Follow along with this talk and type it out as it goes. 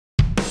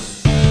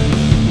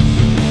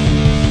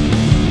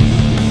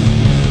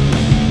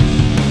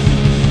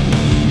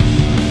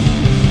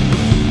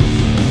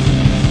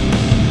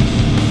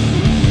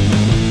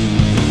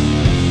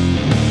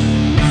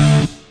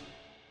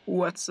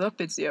What's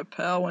up? It's your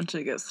pal,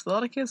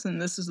 Thoticus,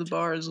 and this is The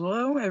Bar is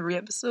Low. Every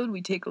episode,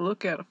 we take a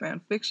look at a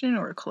fanfiction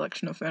or a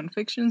collection of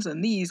fanfictions,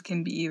 and these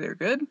can be either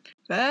good,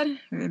 bad,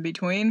 or in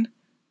between,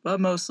 but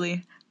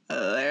mostly,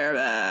 they're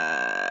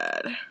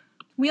bad.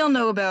 We all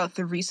know about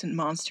the recent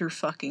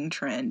Monsterfucking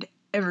trend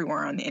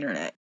everywhere on the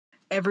internet.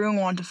 Everyone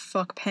wanted to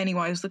fuck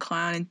Pennywise the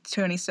Clown in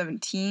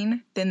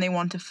 2017, then they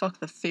wanted to fuck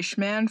the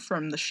Fishman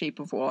from The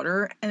Shape of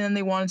Water, and then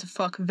they wanted to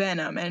fuck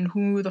Venom, and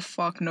who the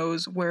fuck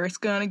knows where it's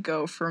gonna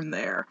go from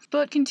there.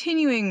 But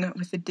continuing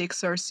with the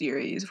Dixar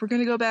series, we're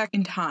gonna go back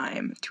in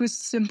time, to a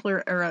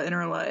simpler era in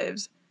our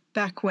lives,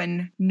 back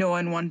when no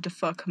one wanted to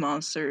fuck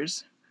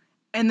monsters.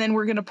 And then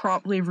we're gonna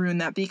promptly ruin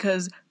that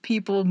because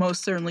people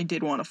most certainly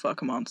did want to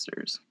fuck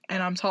monsters.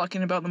 And I'm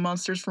talking about the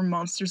monsters from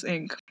Monsters,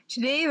 Inc.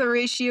 Today, the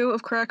ratio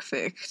of crack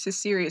fic to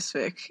serious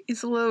fic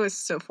is the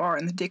lowest so far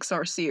in the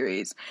Dixar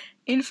series.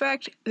 In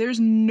fact, there's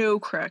no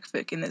crack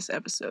fic in this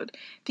episode,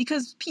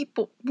 because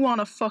people want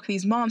to fuck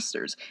these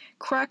monsters.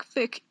 Crack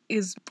fic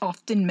is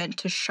often meant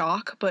to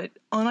shock, but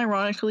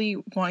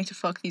unironically, wanting to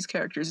fuck these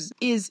characters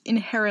is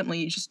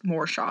inherently just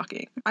more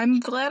shocking. I'm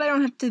glad I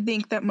don't have to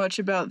think that much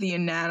about the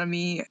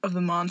anatomy of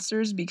the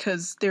monsters,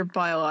 because they're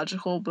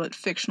biological but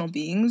fictional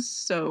beings,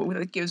 so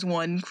it gives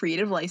one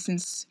creative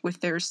license with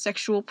their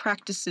sexual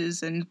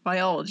practices and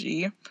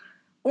biology.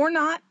 Or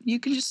not, you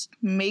can just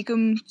make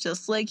them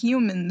just like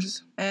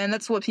humans. And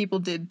that's what people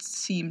did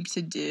seem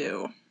to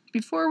do.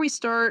 Before we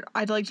start,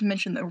 I'd like to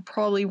mention that there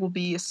probably will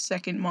be a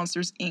second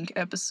Monsters, Inc.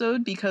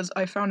 episode, because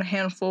I found a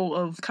handful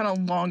of kind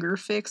of longer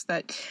fics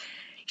that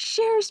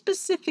share a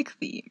specific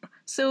theme,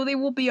 so they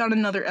will be on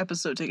another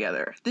episode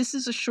together. This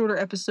is a shorter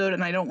episode,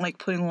 and I don't like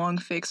putting long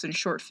fics and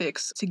short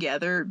fics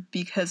together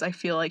because I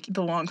feel like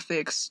the long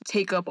fics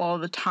take up all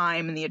the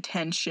time and the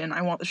attention.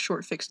 I want the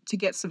short fics to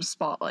get some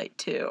spotlight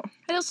too.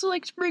 I'd also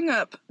like to bring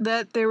up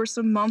that there were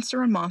some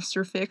monster on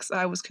monster fics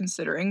I was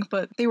considering,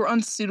 but they were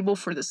unsuitable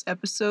for this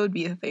episode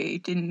because they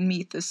didn't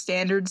meet the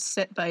standards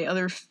set by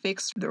other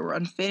fics. They were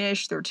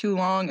unfinished, they were too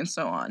long, and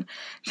so on.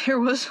 There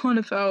was one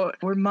about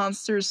where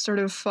monsters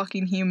started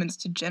fucking humans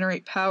to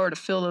generate power to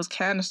fill those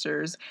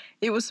canisters.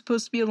 It was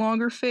supposed to be a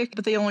longer fic,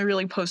 but they only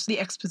really posted the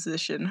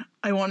exposition.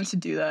 I wanted to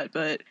do that,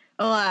 but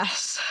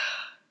alas.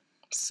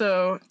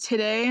 So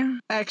today,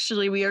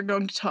 actually, we are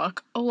going to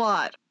talk a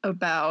lot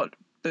about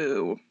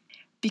Boo.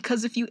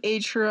 Because if you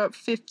age her up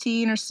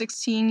 15 or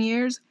 16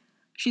 years,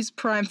 she's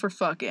prime for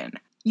fucking.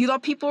 You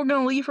thought people were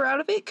gonna leave her out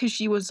of it because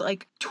she was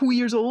like 2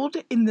 years old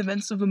in the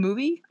events of the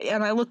movie?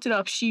 And I looked it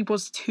up, she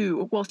was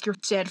 2. Well, you're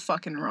dead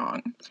fucking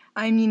wrong.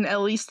 I mean,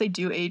 at least they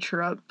do age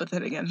her up, but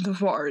then again, the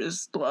bar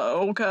is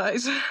low,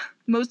 guys.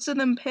 Most of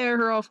them pair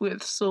her off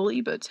with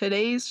Sully, but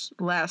today's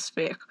last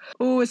fic,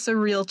 oh, it's a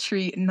real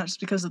treat, and not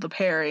just because of the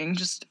pairing,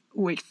 just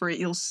wait for it,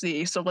 you'll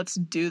see. So let's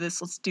do this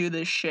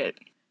shit.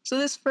 So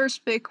this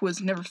first fic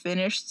was never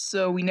finished,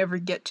 so we never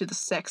get to the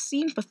sex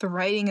scene, but the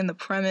writing and the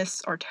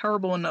premise are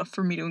terrible enough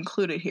for me to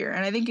include it here,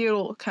 and I think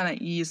it'll kind of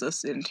ease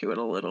us into it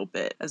a little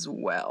bit as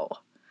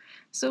well.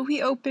 So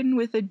we open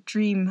with a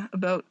dream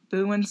about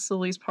Boo and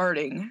Sully's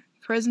parting.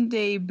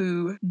 Present-day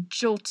Boo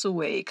jolts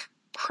awake,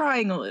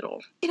 crying a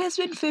little. It has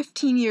been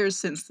 15 years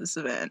since this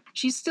event.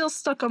 She's still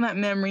stuck on that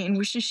memory and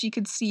wishes she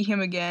could see him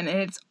again, and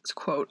it's,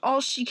 quote,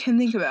 all she can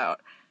think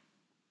about.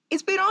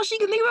 It's been all she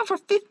can think about for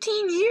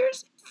 15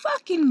 years?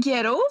 Fucking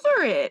get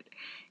over it!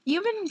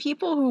 Even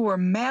people who were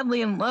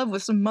madly in love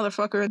with some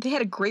motherfucker, they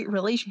had a great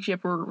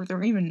relationship or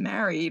they're even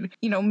married,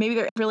 maybe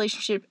their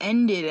relationship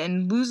ended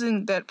and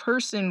losing that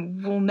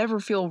person will never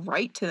feel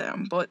right to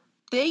them, but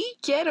they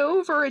get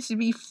over it to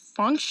be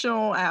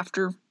functional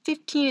after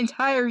 15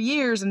 entire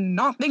years and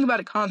not think about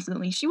it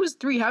constantly. She was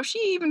 3, how'd she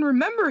even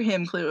remember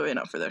him clearly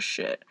enough for this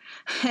shit?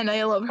 And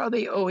I love how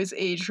they always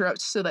age her up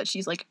so that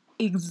she's like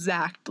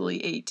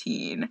exactly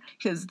 18,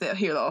 because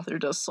here the author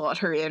does slot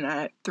her in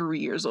at 3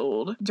 years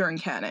old during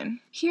canon.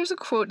 Here's a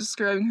quote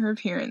describing her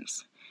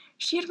appearance.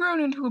 She had grown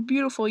into a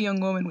beautiful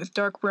young woman with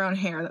dark brown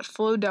hair that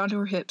flowed down to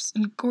her hips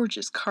and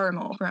gorgeous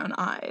caramel brown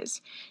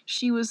eyes.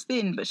 She was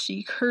thin, but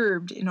she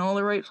curved in all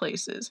the right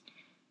places.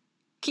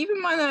 Keep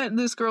in mind that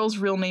this girl's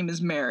real name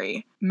is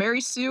Mary.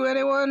 Mary Sue,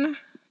 anyone?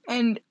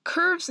 And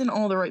curves in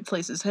all the right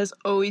places has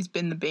always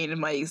been the bane of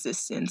my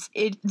existence.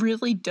 It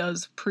really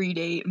does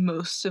predate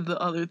most of the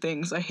other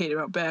things I hate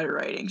about bad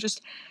writing.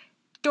 Just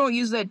don't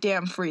use that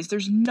damn phrase.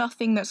 There's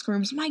nothing that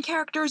screams, my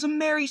character is a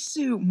Mary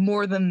Sue,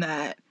 more than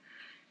that.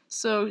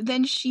 So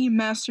then she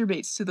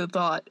masturbates to the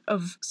thought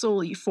of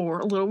Sully for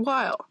a little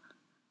while.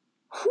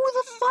 Who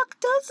the fuck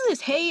does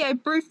this? Hey, I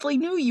briefly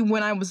knew you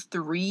when I was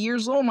 3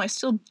 years old, and I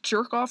still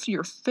jerk off to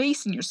your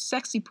face and your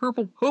sexy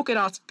purple polka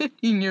dots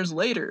 15 years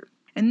later.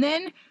 And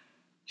then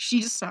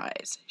she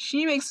decides.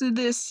 She makes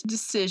this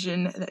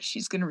decision that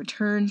she's going to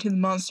return to the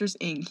Monsters,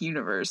 Inc.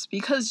 universe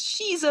because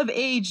she's of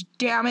age,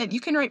 damn it. You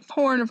can write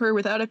porn of her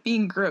without it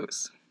being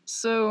gross.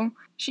 So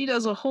she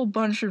does a whole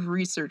bunch of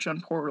research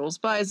on portals,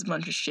 buys a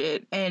bunch of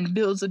shit, and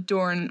builds a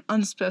door in an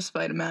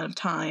unspecified amount of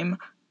time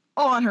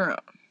all on her own.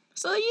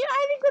 So, yeah,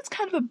 I think that's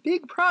kind of a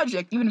big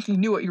project, even if you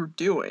knew what you were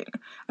doing.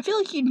 I feel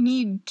like you'd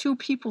need 2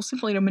 people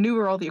simply to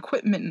maneuver all the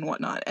equipment and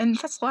whatnot, and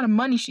that's a lot of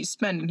money she's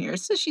spending here. It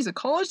says she's a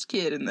college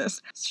kid in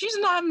this. She's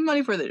not having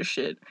money for this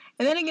shit.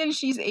 And then again,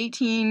 she's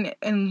 18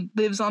 and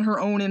lives on her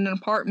own in an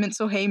apartment,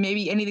 so hey,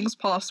 maybe anything's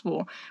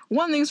possible.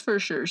 One thing's for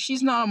sure,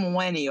 she's not a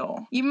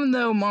millennial. Even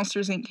though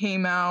Monsters, Inc.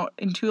 came out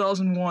in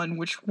 2001,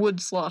 which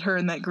would slot her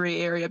in that gray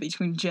area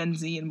between Gen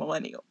Z and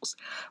millennials.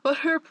 But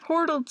her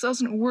portal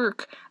doesn't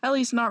work, at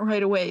least not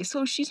right away,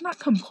 so she's not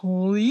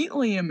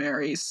completely a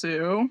Mary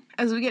Sue.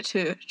 As we get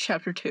to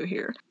chapter 2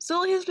 here,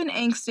 Sully has been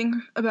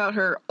angsting about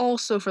her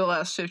also for the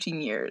last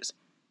 15 years.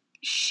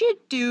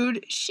 Shit,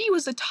 dude, she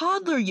was a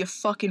toddler, you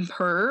fucking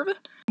perv.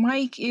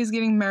 Mike is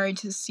getting married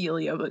to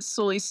Celia, but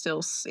Sully's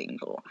still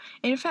single.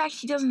 And in fact,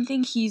 he doesn't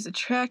think he's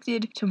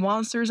attracted to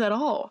monsters at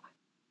all.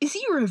 Is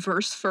he a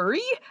reverse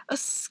furry? A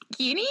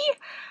skinny?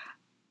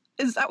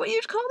 Is that what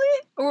you'd call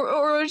it?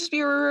 Or would it just be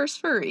a reverse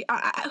furry?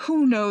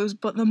 Who knows,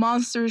 but the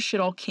monsters should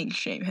all kink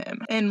shame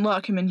him and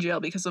lock him in jail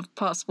because of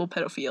possible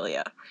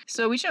pedophilia.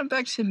 So we jump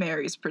back to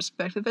Mary's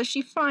perspective as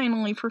she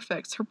finally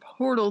perfects her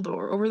portal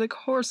door over the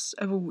course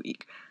of a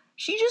week.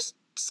 She just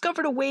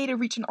discovered a way to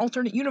reach an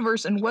alternate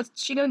universe, and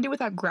what's she gonna do with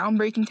that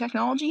groundbreaking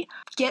technology?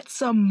 Get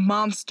some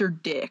monster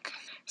dick.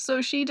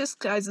 So she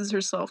disguises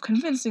herself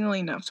convincingly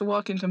enough to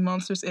walk into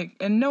Monsters, Inc.,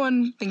 and no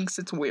one thinks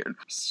it's weird.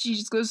 She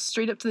just goes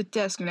straight up to the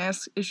desk and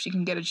asks if she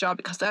can get a job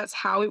because that's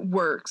how it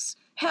works.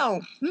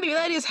 Hell, maybe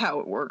that is how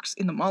it works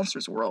in the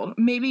monsters world.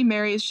 Maybe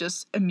Mary is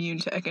just immune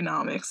to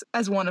economics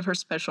as one of her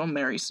special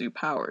Mary Sue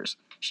powers.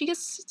 She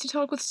gets to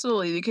talk with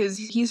Sully because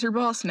he's her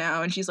boss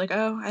now, and she's like,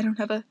 oh, I don't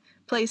have a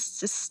place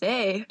to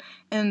stay.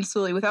 And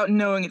Sully, without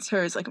knowing it's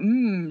her, is like,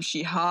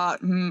 she hot,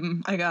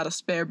 I got a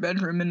spare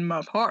bedroom in my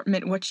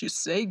apartment, what you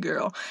say,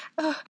 girl?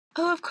 Oh,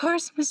 of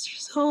course, Mr.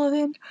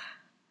 Sullivan.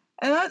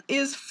 And that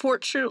is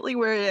fortunately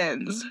where it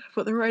ends,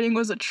 but the writing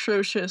was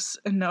atrocious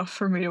enough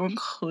for me to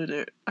include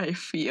it, I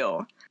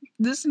feel.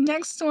 This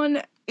next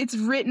one, it's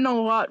written a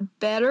lot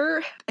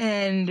better,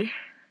 and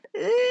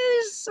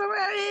it's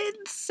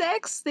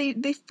sex,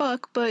 they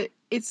fuck, but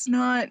it's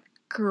not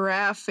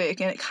graphic,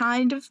 and it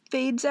kind of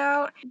fades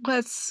out.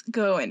 Let's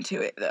go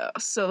into it, though.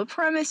 So the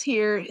premise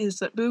here is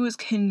that Boo is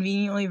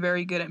conveniently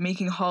very good at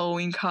making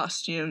Halloween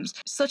costumes,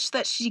 such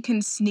that she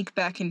can sneak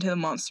back into the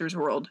monsters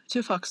world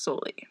to fuck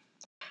Sully.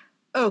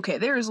 Okay,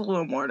 there is a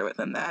little more to it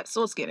than that,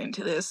 so let's get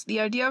into this. The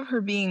idea of her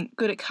being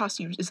good at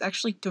costumes is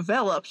actually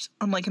developed,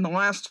 unlike in the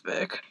last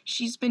fic.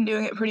 She's been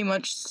doing it pretty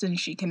much since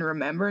she can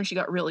remember, and she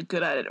got really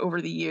good at it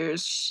over the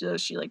years.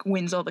 She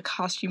wins all the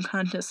costume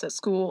contests at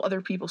school.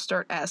 Other people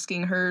start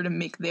asking her to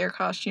make their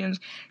costumes.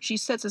 She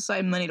sets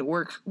aside money to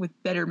work with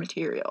better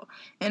material.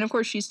 And of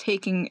course, she's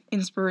taking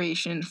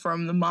inspiration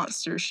from the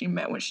monsters she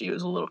met when she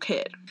was a little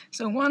kid.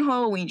 So one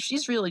Halloween,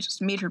 she's really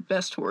just made her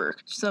best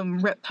work. Some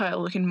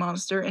reptile-looking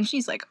monster, and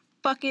she's like,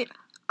 fuck it,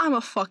 I'm a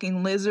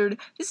fucking lizard.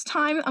 This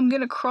time, I'm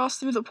gonna cross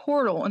through the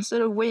portal instead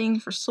of waiting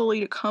for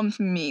Sully to come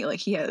to me like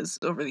he has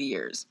over the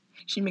years.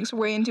 She makes her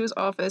way into his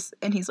office,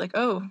 and he's like,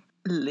 oh,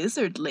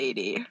 lizard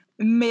lady.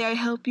 May I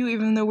help you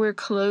even though we're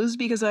closed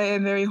because I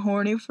am very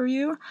horny for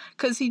you?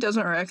 Because he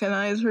doesn't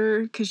recognize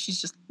her because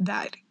she's just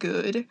that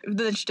good.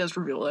 Then she does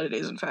reveal that it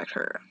is in fact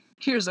her.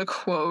 Here's a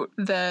quote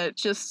that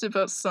just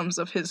about sums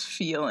up his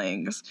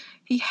feelings.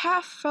 He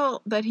half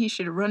felt that he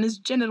should run his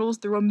genitals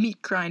through a meat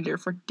grinder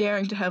for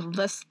daring to have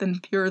less than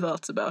pure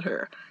thoughts about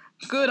her.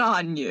 Good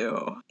on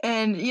you.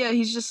 And yeah,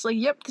 he's just like,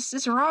 yep, this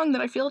is wrong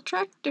that I feel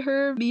attracted to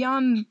her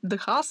beyond the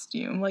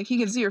costume. Like, he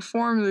can see her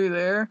form through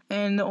there,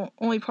 and the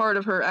only part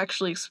of her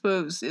actually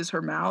exposed is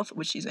her mouth,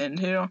 which she's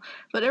into.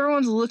 But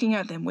everyone's looking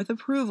at them with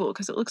approval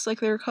because it looks like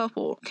they're a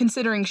couple,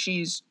 considering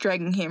she's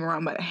dragging him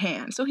around by the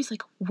hand. So he's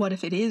like, what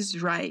if it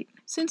is right?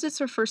 Since it's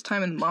her first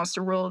time in the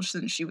monster world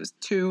since she was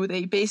 2,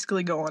 they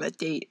basically go on a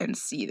date and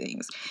see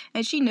things.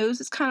 And she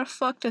knows it's kind of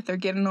fucked that they're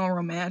getting all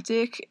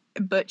romantic,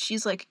 but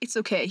she's like, it's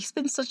okay, he's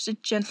been such a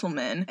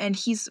gentleman, and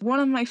he's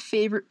one of my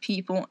favorite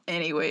people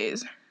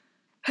anyways.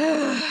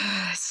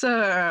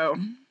 So,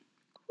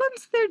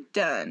 once they're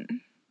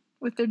done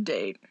with their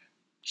date,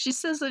 she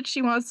says that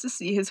she wants to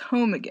see his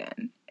home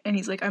again. And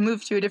he's like, I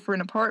moved to a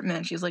different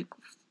apartment. She's like,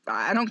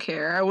 I don't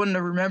care, I wouldn't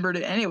have remembered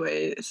it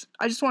anyways.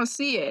 I just want to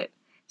see it.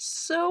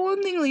 So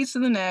one thing leads to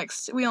the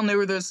next. We all knew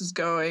where this is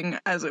going,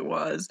 as it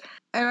was.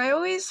 And I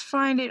always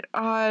find it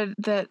odd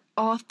that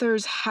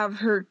authors have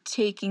her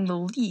taking the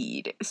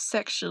lead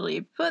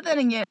sexually. But then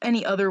again,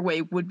 any other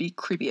way would be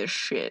creepy as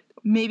shit.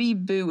 Maybe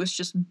Boo was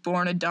just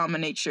born a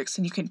dominatrix,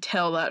 and you can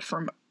tell that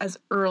from as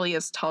early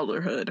as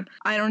toddlerhood.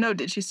 I don't know,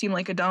 did she seem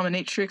like a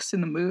dominatrix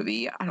in the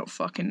movie? I don't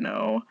fucking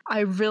know.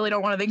 I really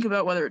don't want to think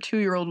about whether a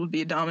 2-year-old would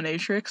be a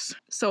dominatrix.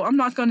 So I'm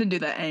not going to do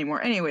that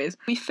anymore. Anyways,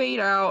 we fade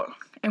out,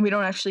 and we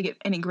don't actually get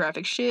any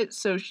graphic shit,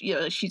 so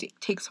she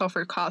takes off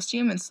her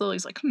costume, and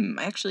Sully's like,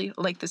 I actually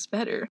like this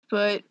better.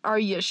 But are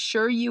you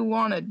sure you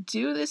want to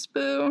do this,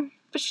 Boo?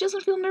 But she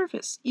doesn't feel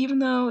nervous, even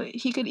though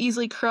he could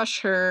easily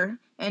crush her,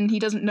 and he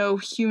doesn't know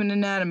human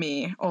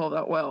anatomy all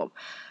that well.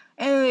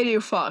 And then they do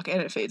fuck,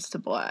 and it fades to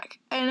black.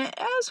 And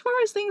as far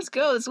as things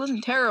go, this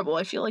wasn't terrible.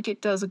 I feel like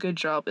it does a good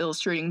job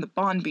illustrating the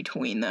bond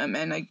between them,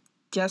 and I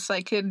guess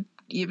I could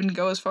even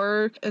go as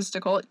far as to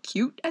call it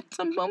cute at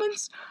some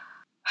moments.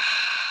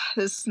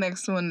 This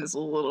next one is a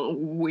little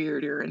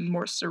weirder and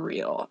more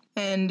surreal.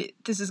 And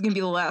this is going to be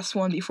the last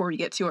one before we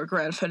get to our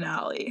grand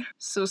finale.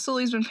 So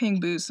Sully's been paying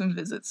Boo some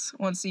visits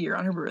once a year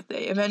on her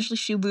birthday. Eventually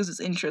she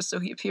loses interest, so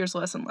he appears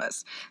less and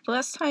less. The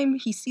last time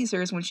he sees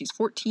her is when she's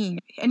 14,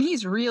 and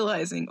he's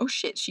realizing, oh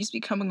shit, she's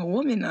becoming a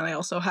woman, and I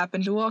also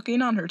happen to walk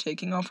in on her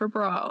taking off her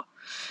bra.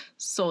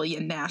 Sully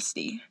and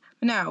nasty.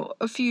 Now,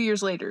 a few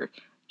years later,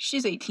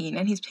 she's 18,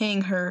 and he's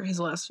paying her his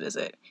last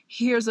visit.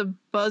 He hears a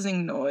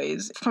buzzing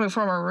noise coming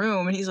from her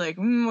room, and he's like,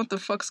 what the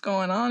fuck's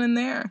going on in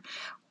there?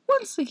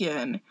 Once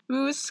again,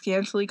 Boo is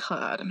scantily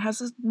clad and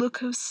has a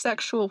look of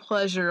sexual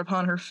pleasure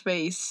upon her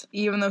face,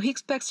 even though he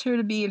expects her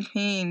to be in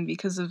pain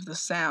because of the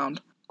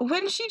sound.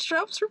 When she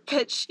drops her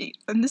bedsheet,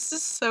 and this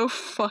is so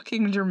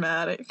fucking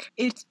dramatic,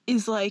 it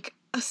is like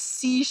a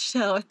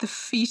seashell at the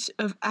feet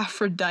of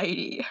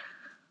Aphrodite.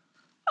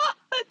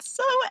 It's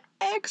so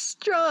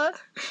extra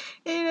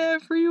in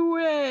every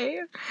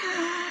way.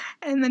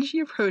 And then she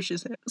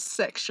approaches him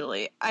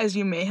sexually, as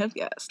you may have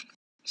guessed.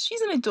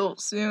 She's an adult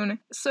soon,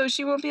 so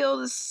she won't be able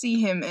to see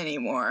him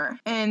anymore.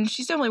 And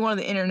she's definitely one of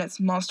the internet's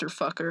monster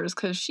fuckers,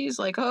 because she's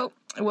like, oh,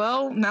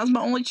 well, now's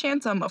my only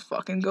chance, I'ma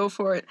fucking go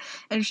for it.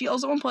 And she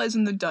also implies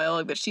in the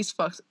dialogue that she's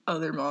fucked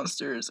other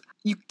monsters.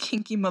 You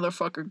kinky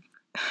motherfucker.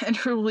 And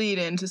her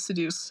lead-in to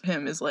seduce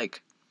him is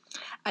like,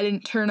 I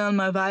didn't turn on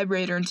my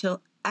vibrator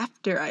until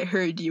after I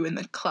heard you in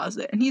the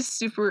closet. And he's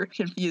super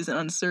confused and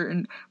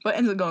uncertain, but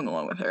ends up going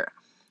along with her.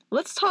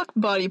 Let's talk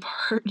body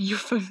part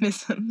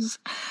euphemisms,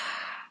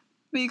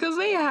 because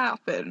they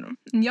happen.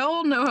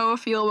 Y'all know how I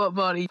feel about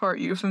body part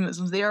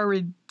euphemisms. They are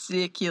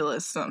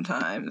ridiculous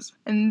sometimes.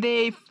 And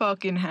they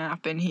fucking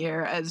happen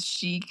here as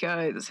she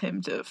guides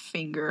him to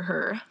finger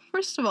her.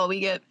 First of all, we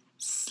get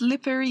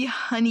slippery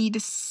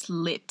honeyed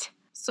slit.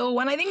 So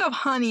when I think of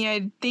honey,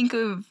 I think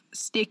of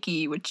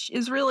sticky, which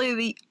is really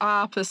the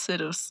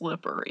opposite of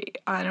slippery.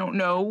 I don't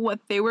know what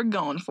they were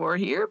going for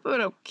here,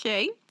 but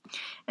okay.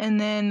 And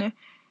then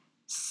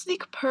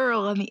sleek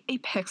pearl on the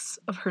apex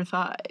of her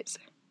thighs.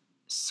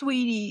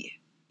 Sweetie,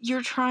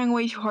 you're trying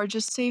way too hard.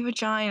 Just say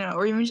vagina,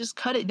 or even just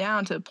cut it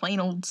down to plain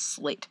old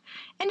slit.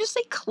 And just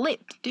say clit,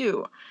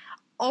 too.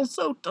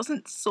 Also,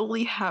 doesn't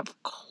Sully have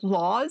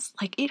claws?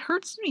 Like, it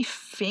hurts to be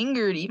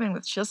fingered even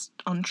with just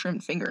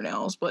untrimmed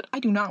fingernails, but I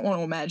do not want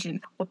to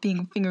imagine what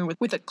being fingered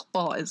with a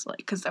claw is like,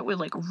 because that would,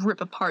 like,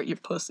 rip apart your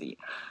pussy.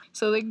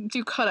 So they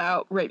do cut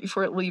out right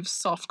before it leaves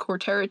softcore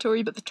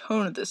territory, but the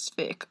tone of this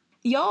fic.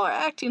 Y'all are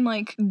acting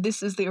like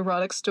this is the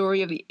erotic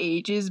story of the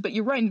ages, but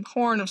you're writing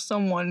porn of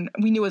someone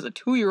we knew as a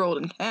 2-year-old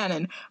in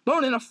canon,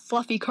 boning a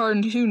fluffy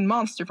cartoon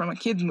monster from a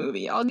kid's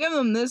movie. I'll give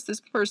them this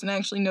person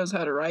actually knows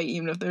how to write,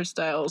 even if their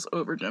style's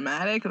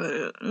over-dramatic,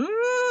 but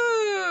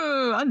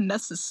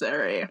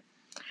unnecessary.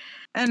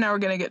 And now we're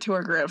gonna get to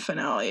our grand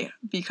finale,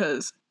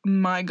 because,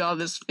 my god,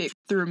 this fic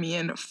threw me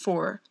in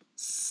for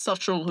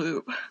such a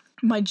loop.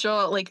 My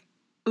jaw, like,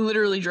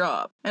 literally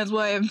dropped. That's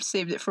why I've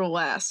saved it for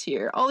last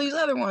here. All these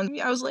other ones,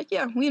 I was like,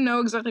 yeah, we know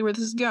exactly where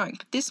this is going.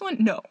 But this one,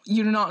 no,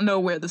 you do not know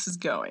where this is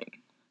going.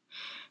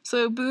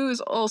 So Boo is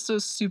also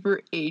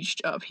super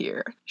aged up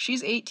here.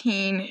 She's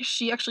 18,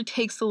 she actually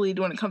takes the lead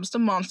when it comes to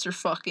monster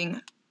fucking,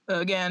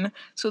 again,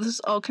 so this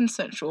is all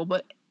consensual,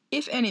 but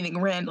if anything,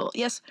 Randall,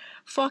 yes,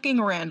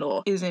 fucking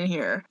Randall is in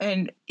here,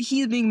 and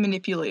he's being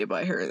manipulated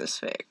by her in this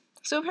fic.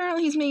 So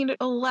apparently he's made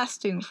a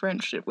lasting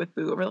friendship with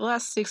Boo over the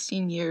last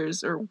 16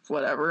 years or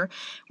whatever,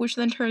 which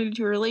then turned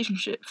into a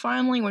relationship.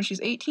 Finally, when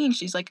she's 18,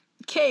 she's like,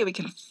 okay, we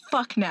can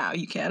fuck now.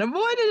 You can't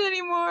avoid it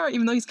anymore,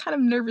 even though he's kind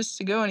of nervous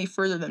to go any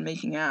further than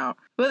making out.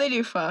 But they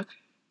do fuck,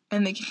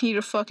 and they continue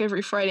to fuck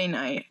every Friday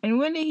night. And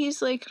one day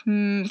he's like,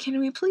 can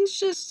we please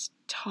just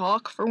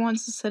talk for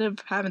once instead of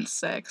having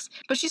sex?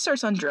 But she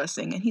starts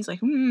undressing, and he's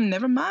like,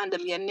 never mind,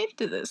 I'm getting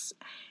into this.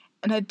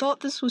 And I thought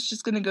this was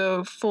just gonna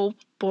go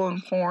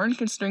full-blown porn,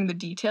 considering the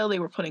detail they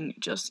were putting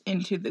just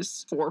into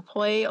this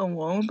foreplay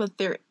alone, but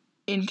they're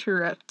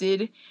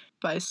interrupted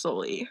by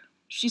Sully.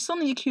 She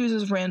suddenly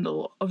accuses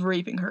Randall of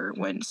raping her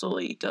when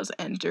Sully does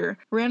enter.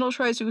 Randall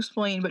tries to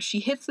explain, but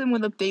she hits him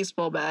with a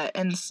baseball bat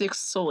and sicks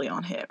Sully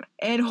on him.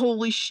 And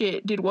holy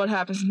shit, did what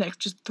happens next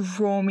just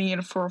throw me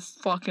in for a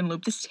fucking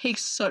loop. This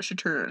takes such a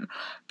turn,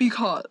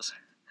 because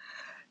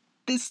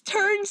this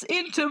turns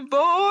into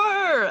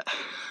vor!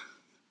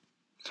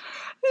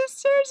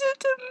 This turns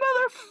into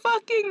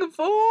motherfucking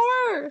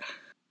vor!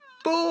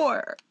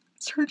 Vor!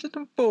 Turns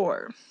into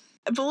vor.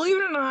 Believe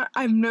it or not,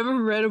 I've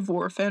never read a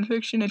vor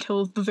fanfiction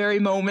until the very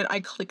moment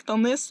I clicked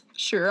on this.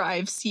 Sure,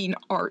 I've seen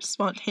art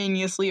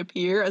spontaneously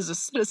appear as a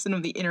citizen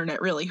of the internet,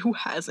 really, who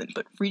hasn't?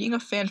 But reading a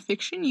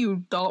fanfiction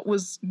you thought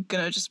was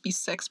gonna just be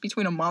sex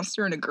between a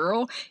monster and a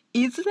girl,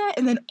 is that,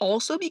 and then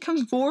also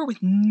becomes vor with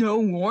no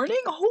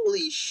warning?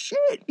 Holy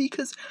shit,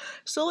 because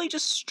Sully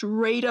just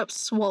straight up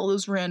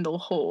swallows Randall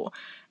whole.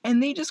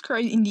 and they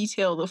describe in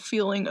detail the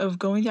feeling of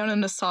going down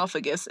an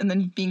esophagus and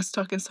then being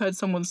stuck inside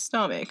someone's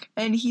stomach.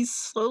 And he's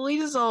slowly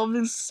dissolved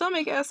in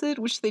stomach acid,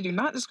 which they do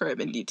not describe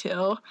in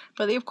detail,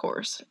 but they, of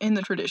course, in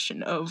the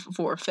tradition of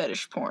vor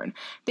fetish porn,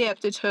 they have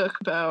to talk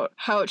about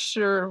how it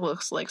sure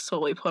looks like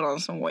slowly put on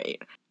some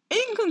weight.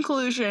 In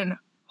conclusion,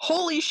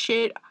 holy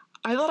shit,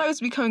 I thought I was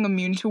becoming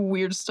immune to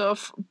weird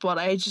stuff, but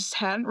I just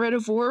hadn't read a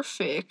vor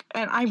fic,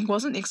 and I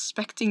wasn't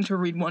expecting to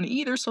read one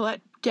either, so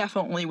that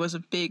definitely was a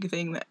big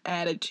thing that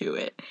added to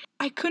it.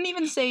 I couldn't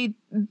even say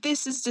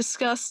this is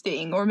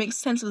disgusting or make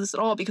sense of this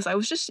at all because I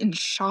was just in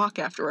shock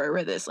after I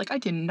read this. Like, I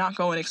did not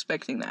go in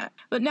expecting that.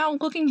 But now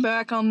looking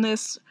back on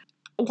this,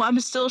 well, I'm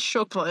still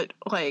shook, but,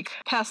 like,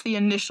 past the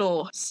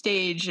initial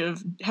stage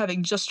of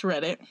having just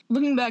read it.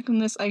 Looking back on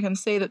this, I can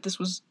say that this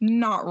was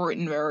not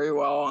written very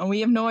well, and we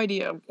have no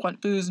idea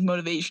what Boo's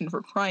motivation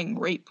for crying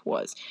rape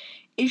was.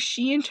 Is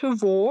she into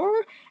vor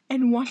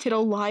and wanted a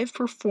live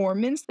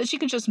performance that she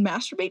could just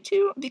masturbate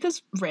to?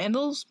 Because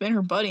Randall's been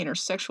her buddy and her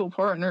sexual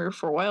partner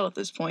for a while at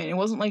this point. It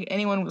wasn't like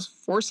anyone was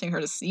forcing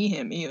her to see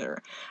him either.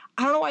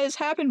 I don't know why this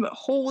happened, but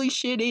holy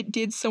shit, it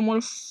did.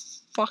 Someone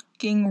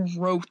fucking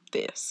wrote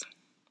this.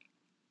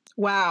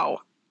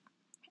 Wow.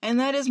 And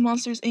that is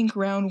Monsters, Inc.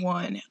 Round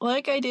 1.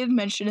 Like I did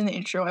mention in the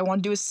intro, I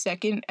want to do a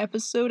second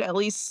episode, at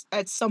least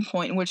at some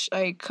point, in which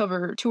I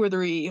cover 2 or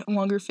 3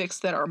 longer fics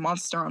that are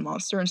monster on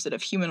monster instead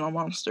of human on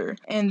monster.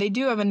 And they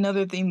do have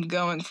another theme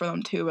going for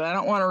them too, but I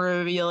don't want to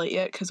reveal it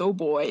yet, because oh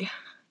boy.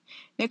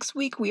 Next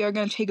week, we are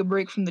going to take a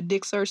break from the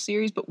Dixar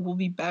series, but we'll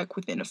be back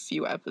within a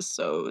few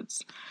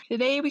episodes.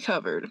 Today, we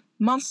covered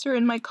Monster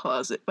in My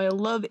Closet by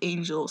Love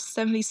Angel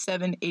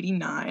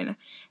 7789,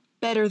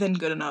 Better Than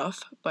Good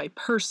Enough by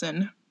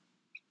Person,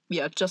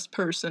 yeah, just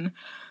Person,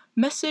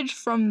 Message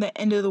from the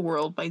End of the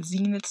World by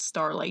Zenith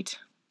Starlight,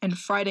 and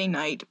Friday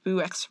Night, Boo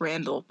X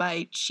Randall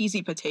by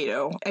Cheesy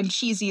Potato, and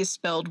cheesy is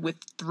spelled with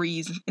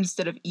 3's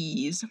instead of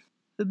E's.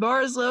 The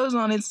Bar is Low is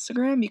on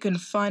Instagram. You can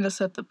find us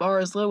at The Bar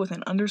is Low with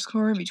an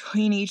underscore in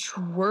between each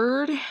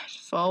word.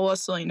 Follow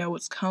us so you know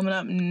what's coming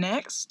up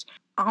next.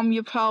 I'm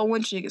your pal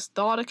Winchigus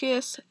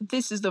Thoticus.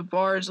 This is The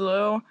Bar is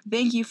Low.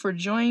 Thank you for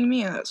joining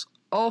me, and that's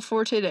all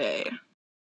for today.